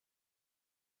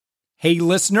Hey,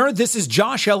 listener, this is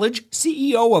Josh Elledge,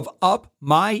 CEO of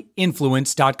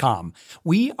UpMyInfluence.com.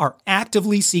 We are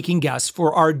actively seeking guests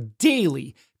for our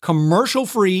daily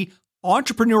commercial-free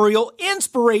entrepreneurial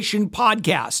inspiration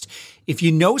podcast. If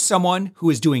you know someone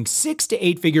who is doing 6 to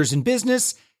 8 figures in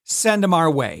business, send them our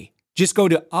way. Just go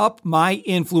to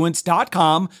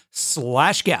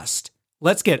UpMyInfluence.com/guest.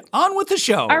 Let's get on with the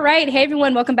show. All right. Hey,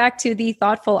 everyone. Welcome back to The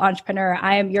Thoughtful Entrepreneur.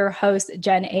 I am your host,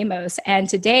 Jen Amos. And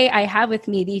today I have with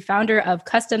me the founder of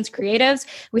Customs Creatives.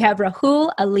 We have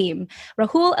Rahul Alim.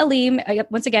 Rahul Alim,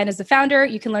 once again, is the founder.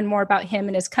 You can learn more about him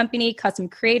and his company, Custom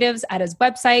Creatives, at his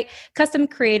website,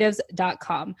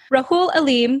 customcreatives.com. Rahul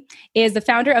Alim is the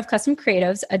founder of Custom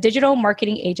Creatives, a digital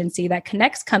marketing agency that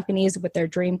connects companies with their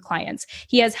dream clients.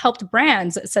 He has helped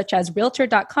brands such as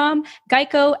Realtor.com,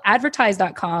 Geico,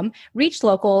 Advertise.com, Reach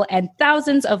Local, and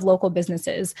thousands of local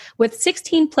businesses. With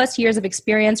 16 plus years of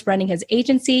experience running his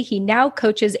agency, he now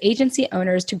coaches agency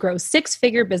owners to grow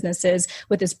 6-figure businesses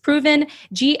with his proven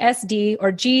GSD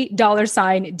or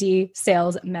G$D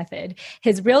sales method.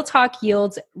 His real talk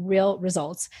yields real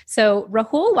results. So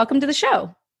Rahul, welcome to the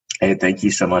show. Hey, thank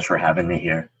you so much for having me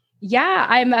here. Yeah,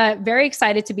 I'm very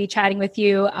excited to be chatting with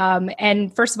you.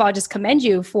 And first of all, just commend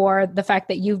you for the fact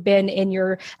that you've been in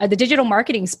the digital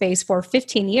marketing space for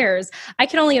 15 years. I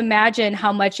can only imagine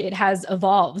how much it has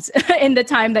evolved in the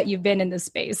time that you've been in this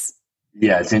space.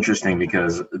 Yeah, it's interesting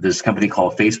because this company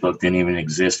called Facebook didn't even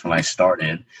exist when I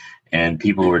started, and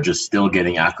people were just still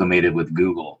getting acclimated with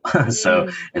Google. So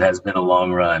it has been a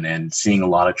long run, and seeing a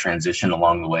lot of transition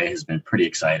along the way has been pretty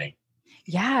exciting.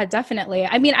 Yeah, definitely.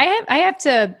 I mean, I have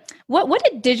to, what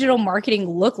did digital marketing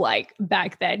look like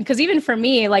back then? Because even for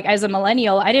me, like as a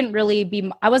millennial, I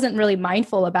wasn't really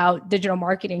mindful about digital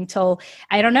marketing till,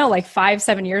 I don't know, like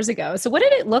 5-7 years ago. So what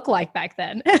did it look like back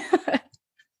then?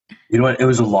 You know what? It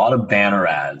was a lot of banner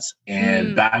ads.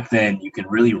 And back then you could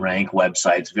really rank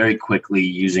websites very quickly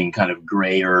using kind of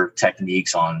grayer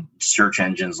techniques on search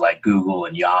engines like Google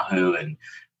and Yahoo, and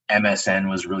MSN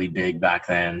was really big back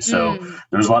then. So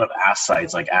there was a lot of Ask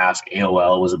sites like Ask.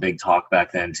 AOL was a big talk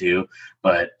back then too.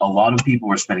 But a lot of people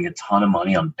were spending a ton of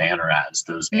money on banner ads,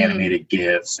 those animated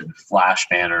GIFs and flash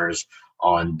banners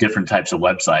on different types of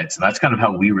websites. And that's kind of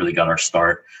how we really got our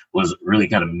start, was really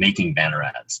kind of making banner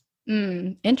ads.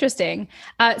 Interesting.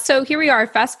 So here we are,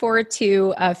 fast forward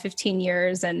to 15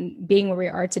 years and being where we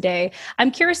are today.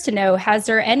 I'm curious to know, has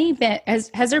there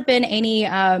been any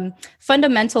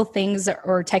fundamental things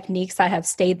or techniques that have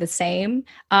stayed the same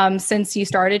since you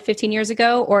started 15 years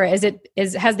ago, or has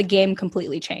the game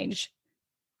completely changed?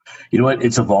 You know what?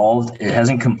 It's evolved. It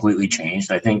hasn't completely changed.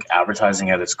 I think advertising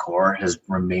at its core has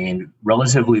remained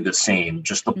relatively the same.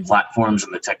 Just the platforms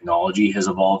and the technology has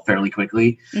evolved fairly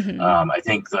quickly. I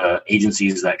think the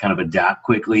agencies that kind of adapt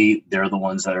quickly, they're the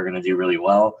ones that are going to do really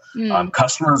well.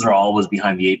 Customers are always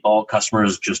behind the 8 ball.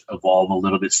 Customers just evolve a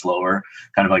little bit slower,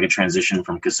 kind of like a transition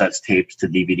from cassettes, tapes to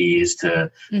DVDs to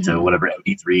whatever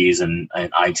MP3s and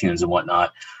iTunes and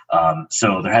whatnot.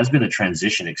 So there has been a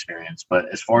transition experience, but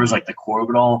as far as like the core of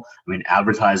it all, I mean,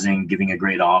 advertising, giving a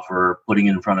great offer, putting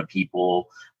it in front of people,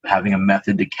 having a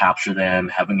method to capture them,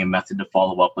 having a method to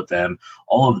follow up with them,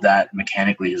 all of that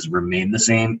mechanically has remained the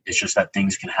same. It's just that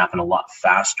things can happen a lot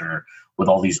faster with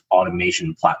all these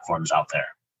automation platforms out there.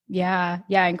 Yeah,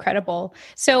 incredible.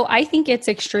 So I think it's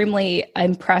extremely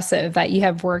impressive that you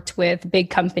have worked with big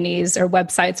companies or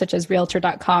websites such as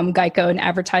Realtor.com, Geico, and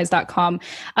Advertise.com.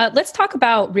 Let's talk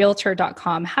about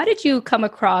Realtor.com. How did you come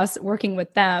across working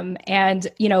with them? And,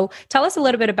 tell us a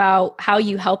little bit about how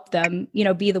you helped them,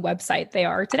 be the website they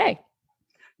are today.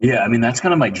 Yeah, I mean, that's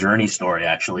kind of my journey story,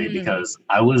 actually, because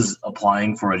I was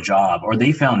applying for a job, or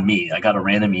they found me. I got a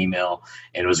random email,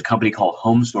 and it was a company called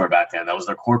Home Store back then. That was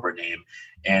their corporate name.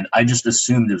 And I just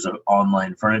assumed it was an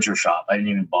online furniture shop. I didn't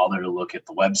even bother to look at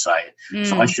the website.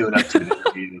 So I showed up to an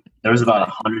interview. There was about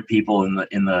 100 people in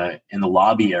the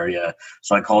lobby area.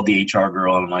 So I called the HR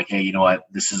girl and I'm like, hey, you know what?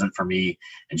 This isn't for me.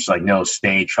 And she's like, no,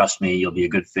 stay, trust me, you'll be a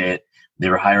good fit. They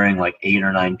were hiring like 8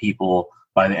 or 9 people.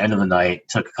 By the end of the night,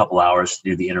 took a couple hours to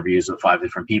do the interviews with 5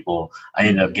 different people. I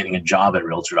ended up getting a job at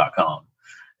Realtor.com.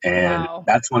 And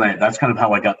that's kind of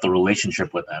how I got the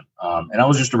relationship with them. And I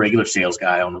was just a regular sales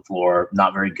guy on the floor,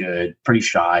 not very good, pretty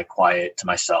shy, quiet to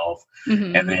myself.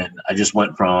 And then I just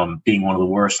went from being one of the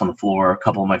worst on the floor. A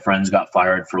couple of my friends got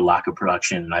fired for lack of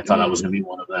production, and I thought I was going to be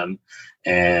one of them.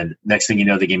 And next thing you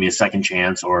know, they gave me a second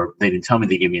chance, or they didn't tell me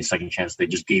they gave me a second chance. They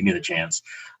just gave me the chance.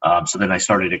 So then I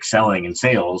started excelling in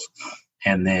sales.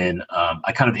 And then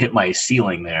I kind of hit my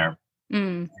ceiling there,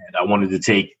 and I wanted to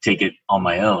take it on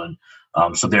my own.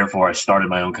 So therefore, I started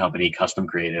my own company, Custom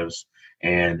Creatives,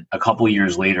 And a couple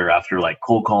years later, after like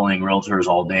cold calling realtors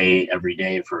all day, every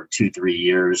day for 2-3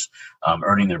 years,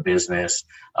 earning their business,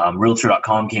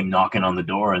 Realtor.com came knocking on the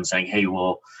door and saying, hey,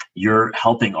 well, you're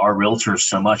helping our realtors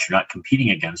so much. You're not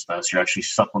competing against us. You're actually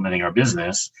supplementing our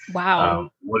business.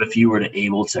 Wow. What if you were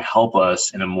able to help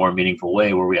us in a more meaningful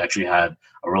way where we actually had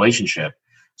a relationship?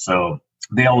 So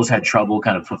they always had trouble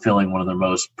kind of fulfilling one of their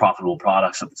most profitable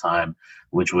products at the time,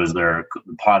 which was their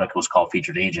product was called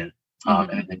Featured Agent.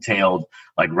 And it entailed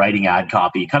like writing ad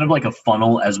copy, kind of like a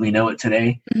funnel as we know it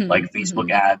today, like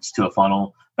Facebook ads to a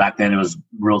funnel. Back then it was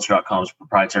Realtor.com's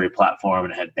proprietary platform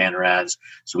and it had banner ads.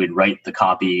 So we'd write the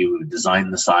copy, we would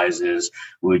design the sizes,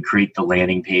 we would create the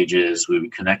landing pages, we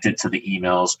would connect it to the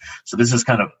emails. So this is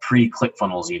kind of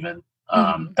pre-ClickFunnels even.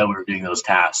 That we were doing those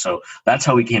tasks. So that's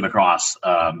how we came across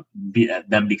them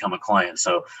become a client.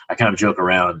 So I kind of joke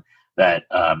around that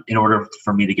in order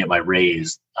for me to get my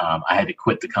raise, I had to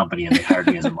quit the company and they hired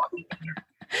me as a marketing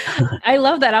manager. I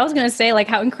love that. I was going to say like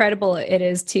how incredible it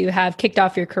is to have kicked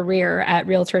off your career at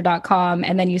Realtor.com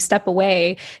and then you step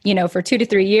away, for 2 to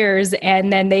 3 years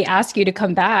and then they ask you to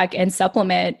come back and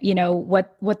supplement,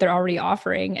 what they're already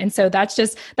offering. And so that's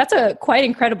a quite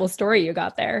incredible story you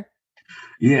got there.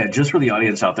 Yeah, just for the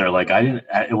audience out there, like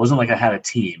it wasn't like I had a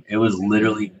team. It was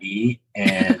literally me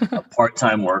and a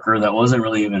part-time worker that wasn't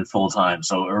really even full-time.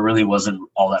 So it really wasn't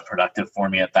all that productive for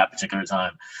me at that particular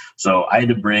time. So I had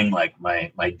to bring like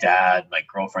my dad, my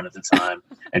girlfriend at the time,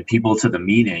 and people to the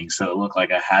meeting. So it looked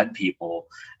like I had people,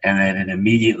 and then it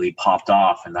immediately popped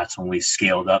off. And that's when we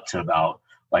scaled up to about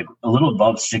like a little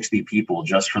above 60 people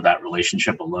just for that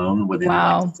relationship alone within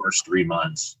like the first 3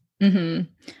 months. Mm-hmm.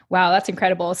 Wow, that's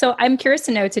incredible. So I'm curious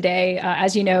to know today,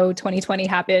 as you know, 2020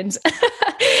 happened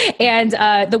and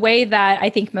the way that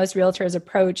I think most realtors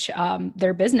approach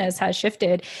their business has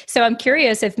shifted. So I'm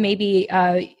curious if maybe,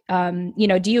 have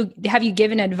you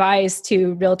given advice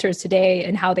to realtors today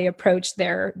and how they approach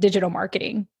their digital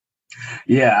marketing?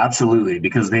 Yeah, absolutely.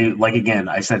 Because again,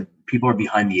 I said people are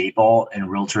behind the 8 ball and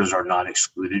realtors are not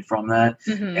excluded from that.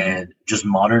 And just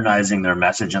modernizing their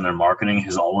message and their marketing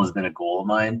has always been a goal of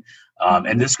mine.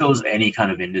 And this goes any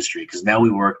kind of industry because now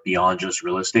we work beyond just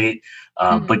real estate,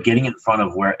 but getting in front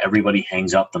of where everybody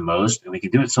hangs out the most, and we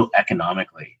can do it so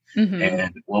economically.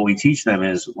 And what we teach them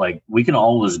is like, we can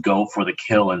always go for the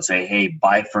kill and say, hey,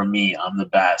 buy from me. I'm the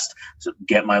best. So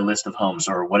get my list of homes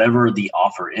or whatever the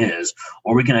offer is,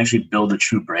 or we can actually build a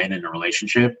true brand and a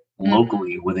relationship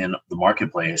locally within the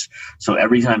marketplace. So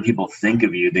every time people think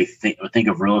of you, they think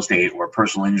of real estate or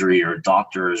personal injury or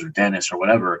doctors or dentists or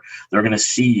whatever, they're going to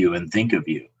see you and think of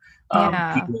you.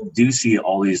 People do see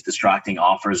all these distracting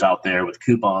offers out there with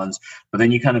coupons, but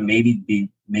then you kind of maybe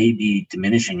be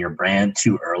diminishing your brand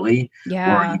too early. Or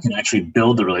you can actually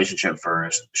build the relationship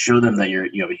first, show them that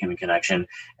you have a human connection,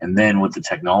 and then with the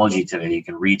technology today, you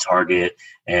can retarget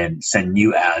and send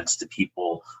new ads to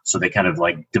people so they kind of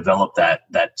like develop that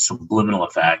subliminal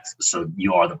effect. So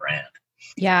you are the brand.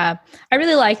 Yeah, I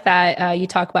really like that you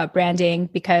talk about branding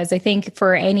because I think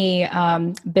for any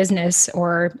business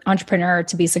or entrepreneur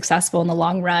to be successful in the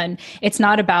long run, it's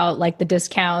not about like the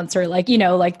discounts or like,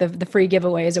 like the free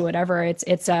giveaways or whatever.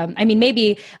 It's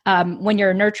maybe when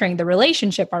you're nurturing the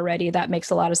relationship already, that makes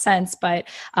a lot of sense. But,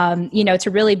 to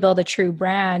really build a true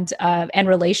brand and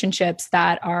relationships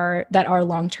that are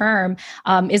long-term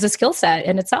is a skill set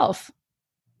in itself.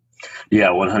 Yeah,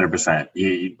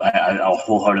 100%. I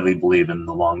wholeheartedly believe in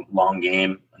the long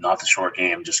game, not the short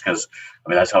game, just because,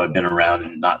 that's how I've been around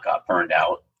and not got burned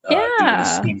out. Doing the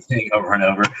same thing over and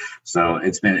over. So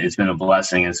it's been a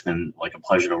blessing. It's been like a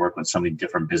pleasure to work with so many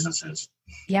different businesses.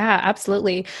 Yeah,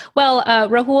 absolutely. Well,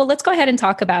 Rahul, let's go ahead and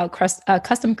talk about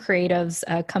Custom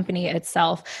Creatives company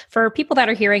itself. For people that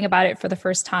are hearing about it for the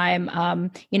first time,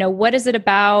 what is it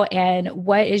about and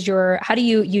how do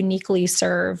you uniquely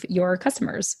serve your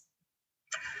customers?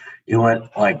 You know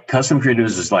what? Like Custom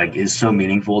Creatives is so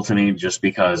meaningful to me just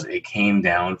because it came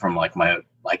down from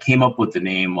I came up with the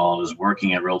name while I was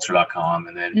working at Realtor.com,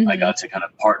 and then I got to kind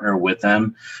of partner with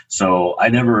them. So I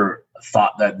never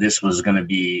thought that this was going to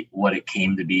be what it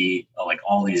came to be like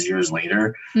all these years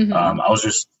later. I was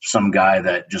just some guy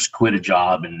that just quit a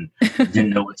job and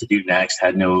didn't know what to do next,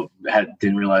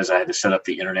 didn't realize I had to set up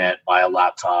the internet, buy a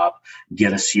laptop,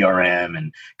 get a CRM,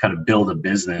 and kind of build a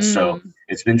business. So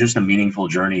it's been just a meaningful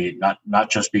journey, not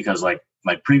just because like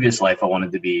my previous life, I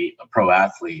wanted to be a pro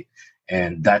athlete,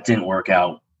 and that didn't work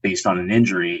out based on an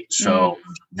injury. So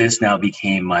this now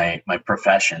became my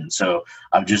profession. So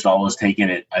I've just always taken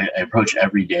it. I approach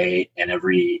every day and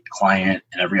every client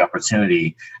and every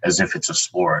opportunity as if it's a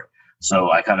sport.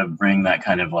 So I kind of bring that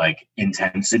kind of like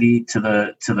intensity to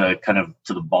the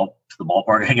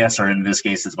ballpark, I guess, or in this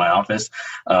case, it's my office.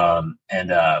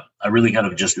 I really kind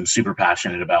of just am super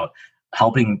passionate about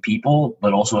helping people,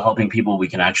 but also helping people we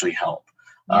can actually help.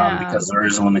 Because there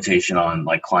is a limitation on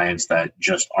like clients that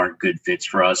just aren't good fits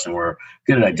for us. And we're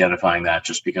good at identifying that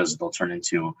just because they'll turn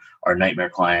into our nightmare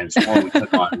clients, or we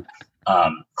took on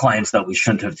clients that we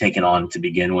shouldn't have taken on to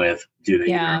begin with due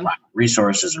to either lack of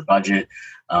resources or budget.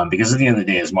 Because at the end of the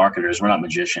day, as marketers, we're not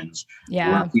magicians.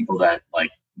 We're people that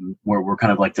like, we're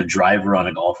kind of like the driver on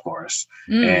a golf course,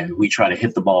 and we try to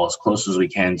hit the ball as close as we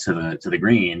can to the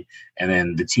green. And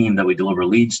then the team that we deliver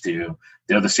leads to,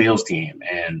 they're the sales team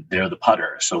and they're the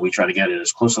putter. So we try to get it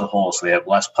as close to the hole so they have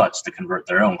less putts to convert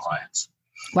their own clients.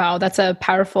 Wow, that's a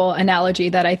powerful analogy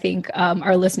that I think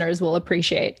our listeners will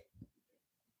appreciate.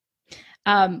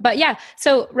 But yeah,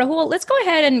 so Rahul, let's go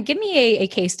ahead and give me a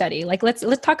case study. Like, let's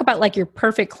talk about like your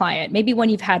perfect client, maybe one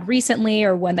you've had recently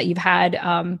or one that you've had,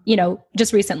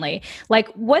 just recently. Like,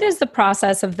 what is the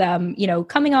process of them,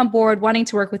 coming on board, wanting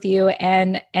to work with you,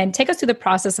 and take us through the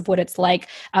process of what it's like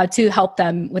to help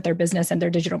them with their business and their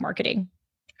digital marketing?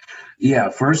 Yeah,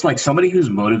 first, like somebody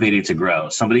who's motivated to grow,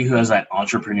 somebody who has that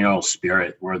entrepreneurial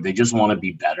spirit where they just want to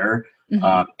be better.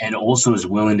 And also is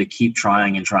willing to keep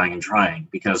trying and trying and trying,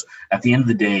 because at the end of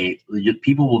the day,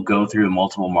 people will go through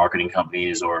multiple marketing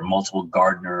companies or multiple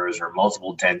gardeners or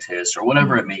multiple dentists or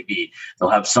whatever it may be. They'll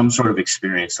have some sort of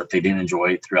experience that they didn't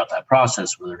enjoy throughout that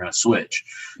process where they're going to switch.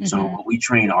 So what we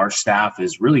train our staff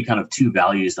is really kind of two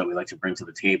values that we like to bring to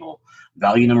the table.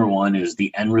 Value number one is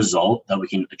the end result that we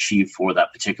can achieve for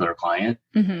that particular client.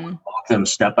 We walk them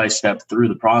step by step through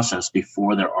the process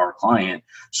before they're our client,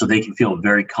 so they can feel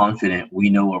very confident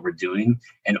we know what we're doing,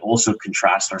 and also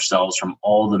contrast ourselves from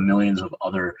all the millions of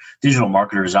other digital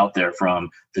marketers out there,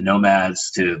 from the nomads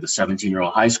to the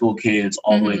 17-year-old high school kids,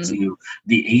 all the way to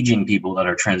the aging people that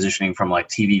are transitioning from like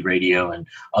TV, radio, and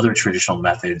other traditional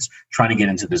methods, trying to get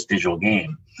into this digital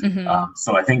game.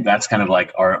 So I think that's kind of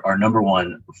like our number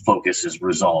one focus is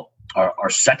result. Our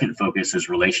second focus is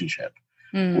relationship.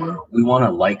 Where we want to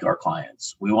like our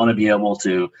clients. We want to be able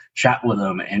to chat with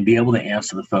them and be able to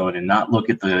answer the phone and not look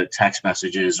at the text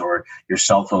messages or your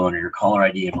cell phone or your caller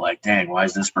ID and be like, dang, why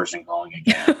is this person calling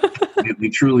again? we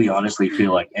truly, honestly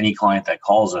feel like any client that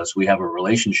calls us, we have a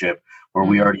relationship where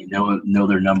we already know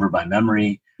their number by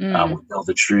memory. We'll build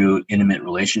a true intimate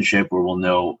relationship where we'll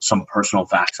know some personal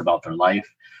facts about their life.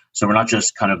 So we're not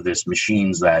just kind of this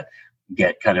machines that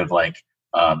get kind of like,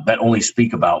 that only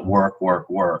speak about work.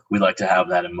 We like to have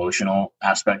that emotional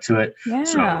aspect to it.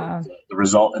 So the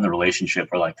result and the relationship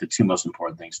are like the two most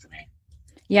important things to me.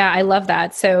 Yeah, I love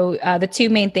that. So the two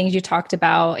main things you talked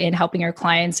about in helping your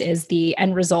clients is the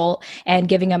end result and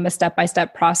giving them a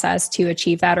step-by-step process to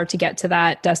achieve that or to get to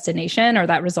that destination or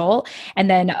that result. And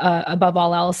then above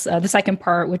all else, the second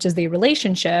part, which is the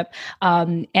relationship.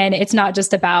 And it's not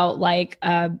just about like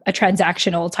a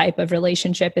transactional type of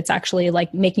relationship. It's actually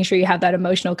like making sure you have that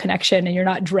emotional connection and you're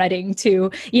not dreading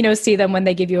to, see them when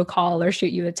they give you a call or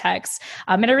shoot you a text.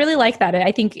 And I really like that.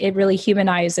 I think it really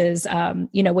humanizes,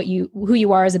 who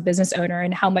you are as a business owner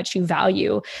and how much you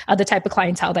value the type of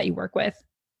clientele that you work with.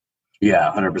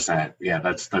 Yeah, 100%. Yeah,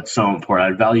 that's so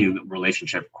important. I value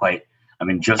relationship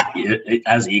just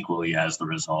as equally as the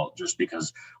result, just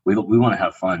because we want to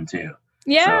have fun too.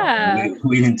 Yeah. So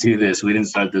we didn't do this. We didn't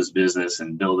start this business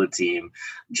and build a team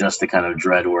just to kind of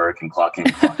dread work and clock in,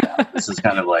 clock out. This is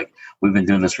kind of like, we've been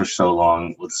doing this for so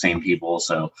long with the same people.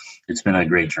 So it's been a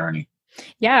great journey.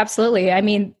 Yeah, absolutely. I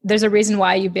mean, there's a reason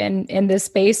why you've been in this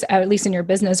space, at least in your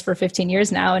business, for 15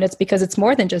 years now. And it's because it's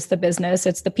more than just the business.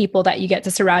 It's the people that you get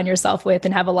to surround yourself with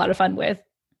and have a lot of fun with.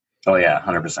 Oh, yeah,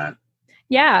 100%.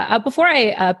 Yeah. Before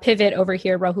I pivot over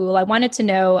here, Rahul, I wanted to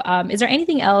know, is there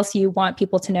anything else you want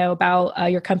people to know about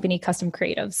your company, Custom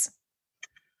Creatives?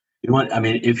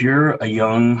 If you're a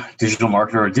young digital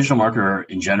marketer or a digital marketer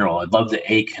in general, I'd love to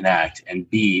A, connect, and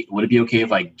B, would it be okay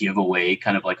if I give away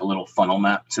kind of like a little funnel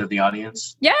map to the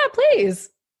audience? Yeah, please.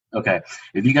 Okay.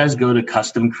 If you guys go to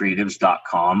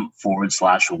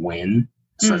customcreatives.com/win,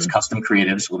 so it's custom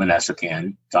creatives with an S at the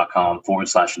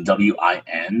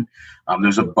end.com/WIN.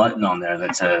 There's a button on there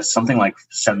that says something like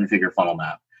 7-figure funnel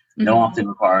map. No opt-in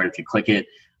required. If you click it,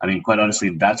 quite honestly,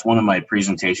 that's one of my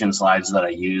presentation slides that I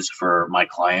use for my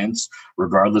clients,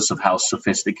 regardless of how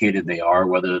sophisticated they are,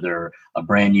 whether they're a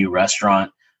brand new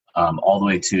restaurant, all the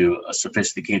way to a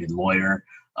sophisticated lawyer.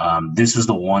 This is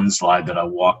the one slide that I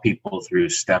walk people through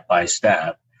step by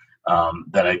step,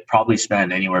 that I probably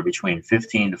spend anywhere between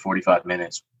 15 to 45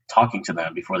 minutes talking to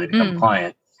them before they become a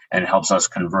client. and it helps us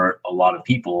convert a lot of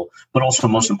people, but also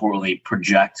most importantly,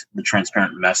 project the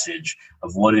transparent message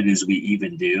of what it is we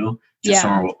even do, just so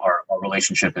our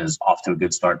relationship is off to a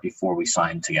good start before we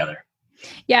sign together.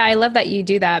 Yeah, I love that you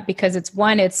do that because it's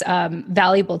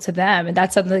valuable to them, and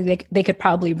that's something they could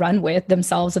probably run with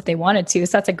themselves if they wanted to.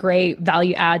 So that's a great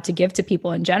value add to give to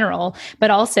people in general, but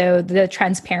also the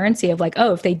transparency of like,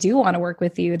 oh, if they do want to work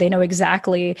with you, they know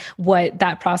exactly what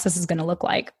that process is going to look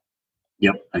like.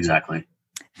 Yep, exactly.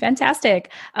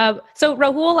 Fantastic. So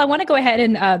Rahul, I want to go ahead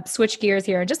and switch gears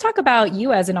here and just talk about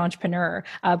you as an entrepreneur.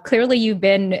 Clearly, you've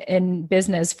been in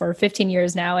business for 15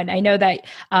 years now. And I know that,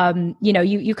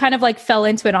 you kind of like fell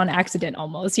into it on accident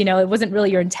almost. It wasn't really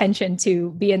your intention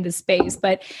to be in this space,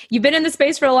 but you've been in the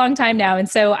space for a long time now. And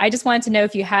so I just wanted to know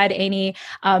if you had any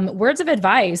words of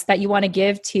advice that you want to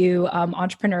give to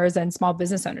entrepreneurs and small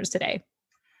business owners today.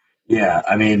 Yeah,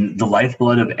 I mean, the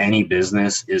lifeblood of any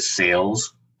business is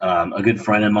sales. A good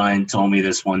friend of mine told me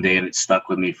this one day and it stuck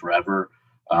with me forever.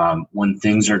 When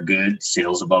things are good,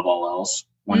 sales above all else.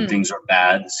 When things are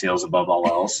bad, sales above all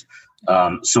else.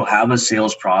 So have a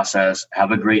sales process,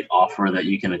 have a great offer that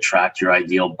you can attract your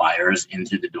ideal buyers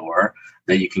into the door,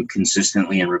 that you can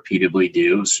consistently and repeatedly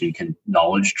do. So you can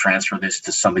knowledge transfer this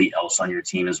to somebody else on your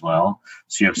team as well.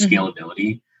 So you have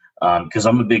scalability. Because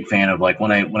I'm a big fan of like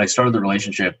when I started the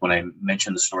relationship, when I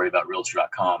mentioned the story about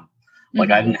realtor.com, like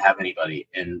I didn't have anybody,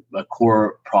 and the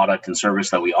core product and service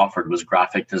that we offered was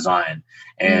graphic design.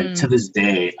 And to this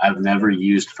day, I've never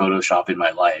used Photoshop in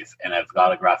my life, and I've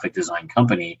got a graphic design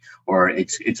company, or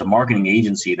it's a marketing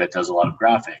agency that does a lot of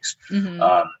graphics.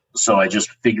 So I just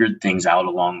figured things out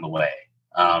along the way.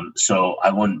 So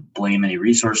I wouldn't blame any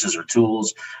resources or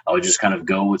tools. I would just kind of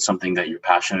go with something that you're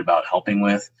passionate about helping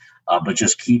with. But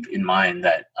just keep in mind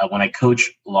that when I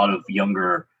coach a lot of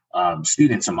younger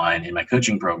students of mine in my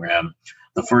coaching program,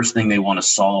 the first thing they want to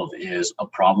solve is a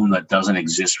problem that doesn't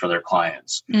exist for their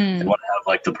clients. They want to have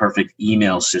like the perfect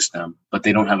email system, but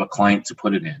they don't have a client to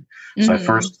put it in. So I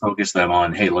first focus them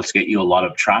on, hey, let's get you a lot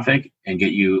of traffic and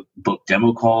get you booked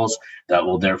demo calls that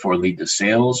will therefore lead to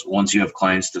sales. Once you have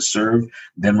clients to serve,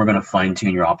 then we're going to fine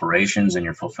tune your operations and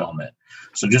your fulfillment.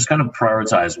 So just kind of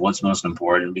prioritize what's most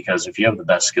important, because if you have the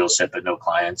best skill set but no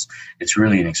clients, it's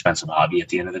really an expensive hobby at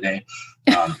the end of the day.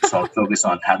 So I'll focus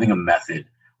on having a method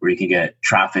where you can get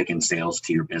traffic and sales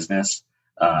to your business.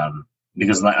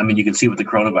 Because I mean, you can see with the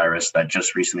coronavirus that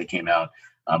just recently came out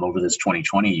over this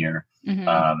 2020 year,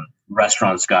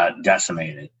 restaurants got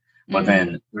decimated. But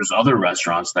then there's other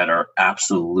restaurants that are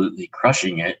absolutely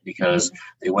crushing it because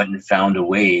they went and found a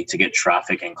way to get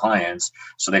traffic and clients.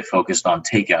 So they focused on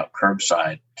takeout,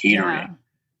 curbside, catering,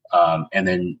 and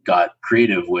then got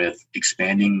creative with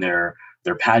expanding their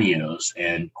patios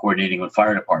and coordinating with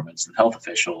fire departments and health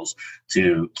officials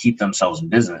to keep themselves in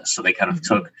business. So they kind of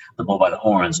took the bull by the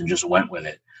horns and just went with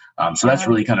it. So that's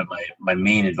really kind of my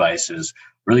main advice is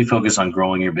really focus on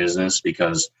growing your business,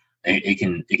 because it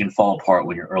can fall apart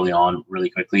when you're early on really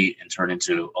quickly and turn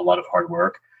into a lot of hard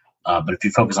work. But if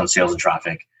you focus on sales and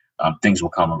traffic, things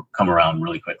will come around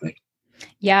really quickly.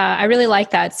 Yeah, I really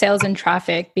like that, sales and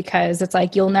traffic, because it's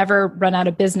like you'll never run out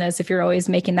of business if you're always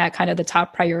making that kind of the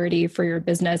top priority for your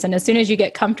business. And as soon as you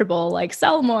get comfortable, like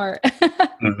sell more.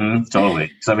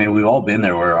 Totally. So, I mean, we've all been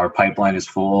there where our pipeline is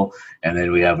full and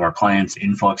then we have our clients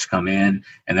influx come in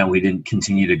and then we didn't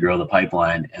continue to grow the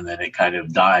pipeline and then it kind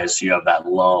of dies. So you have that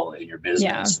lull in your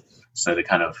business. Yeah. So to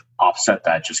kind of offset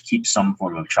that, just keep some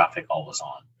form of traffic always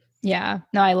on. Yeah,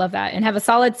 no, I love that. And have a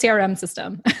solid CRM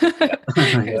system.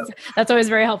 That's always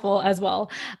very helpful as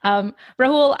well.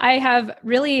 Rahul, I have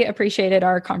really appreciated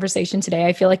our conversation today.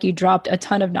 I feel like you dropped a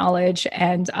ton of knowledge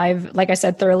and I've, like I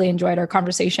said, thoroughly enjoyed our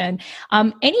conversation.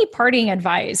 Any parting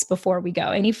advice before we go?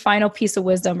 Any final piece of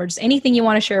wisdom or just anything you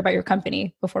want to share about your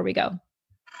company before we go?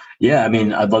 Yeah, I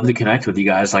mean, I'd love to connect with you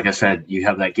guys. Like I said, you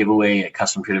have that giveaway at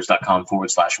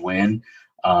customcreatives.com/win.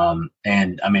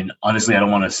 And I mean, honestly, I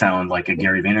don't want to sound like a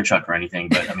Gary Vaynerchuk or anything,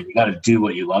 but I mean, you got to do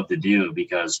what you love to do,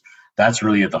 because that's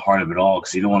really at the heart of it all.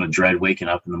 Because you don't want to dread waking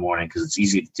up in the morning, because it's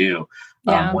easy to do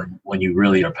when you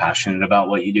really are passionate about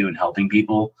what you do and helping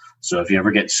people. So if you ever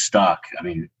get stuck, I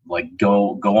mean, like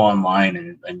go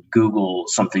online and Google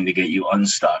something to get you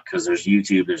unstuck, because there's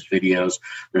YouTube, there's videos,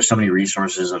 there's so many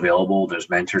resources available. There's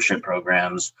mentorship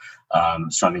programs.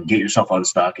 So I mean, get yourself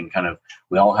unstuck, and kind of,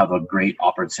 we all have a great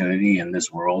opportunity in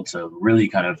this world to really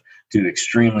kind of do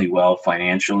extremely well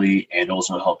financially and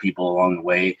also help people along the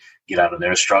way get out of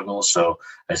their struggles. So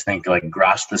I just think, like,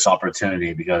 grasp this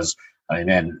opportunity, because I mean,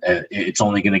 man, it's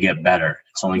only going to get better.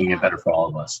 It's only going to get better for all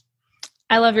of us.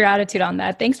 I love your attitude on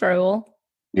that. Thanks, Rahul.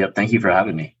 Yep. Thank you for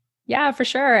having me. Yeah, for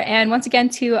sure. And once again,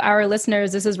 to our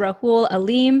listeners, this is Rahul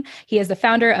Alim. He is the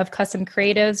founder of Custom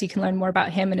Creatives. You can learn more about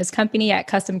him and his company at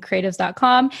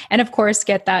customcreatives.com. And of course,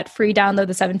 get that free download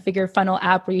the 7-figure funnel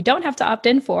app where you don't have to opt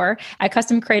in for at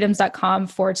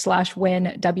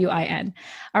customcreatives.com/win, WIN.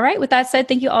 All right. With that said,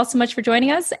 thank you all so much for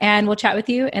joining us, and we'll chat with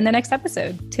you in the next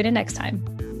episode. Tune in next time.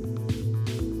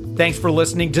 Thanks for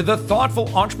listening to the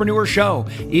Thoughtful Entrepreneur Show.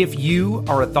 If you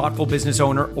are a thoughtful business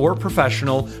owner or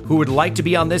professional who would like to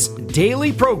be on this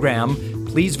daily program,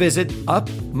 please visit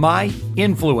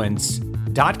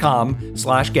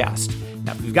upmyinfluence.com/guest.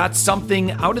 Now, if you've got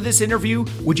something out of this interview,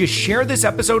 would you share this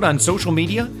episode on social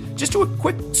media? Just do a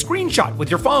quick screenshot with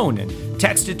your phone and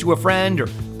text it to a friend or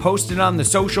post it on the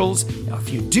socials. Now,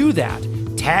 if you do that,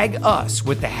 tag us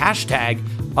with the hashtag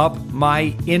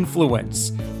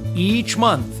UpMyInfluence. Each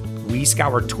month, we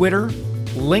scour Twitter,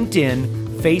 LinkedIn,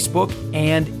 Facebook,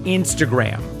 and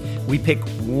Instagram. We pick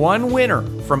one winner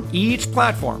from each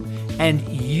platform, and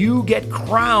you get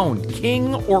crowned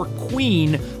king or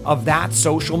queen of that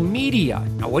social media.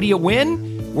 Now, what do you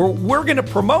win? We're going to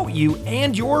promote you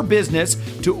and your business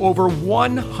to over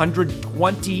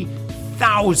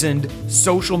 120,000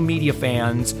 social media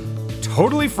fans,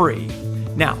 totally free.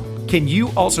 Now, can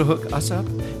you also hook us up?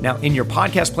 Now, in your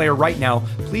podcast player right now,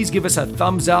 please give us a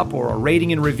thumbs up or a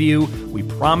rating and review. We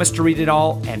promise to read it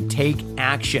all and take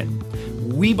action.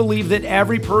 We believe that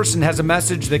every person has a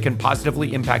message that can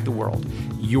positively impact the world.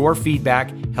 Your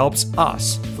feedback helps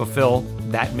us fulfill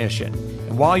that mission.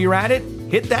 And while you're at it,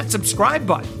 hit that subscribe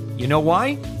button. You know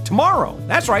why? Tomorrow,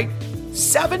 that's right,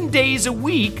 7 days a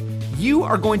week, you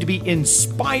are going to be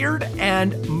inspired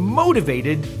and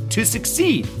motivated to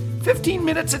succeed. 15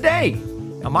 minutes a day.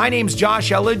 Now, my name's Josh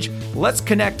Elledge. Let's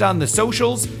connect on the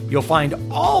socials. You'll find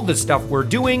all the stuff we're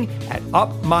doing at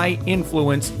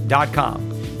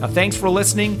upmyinfluence.com. Now, thanks for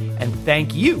listening, and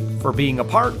thank you for being a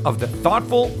part of the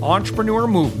Thoughtful Entrepreneur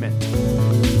Movement.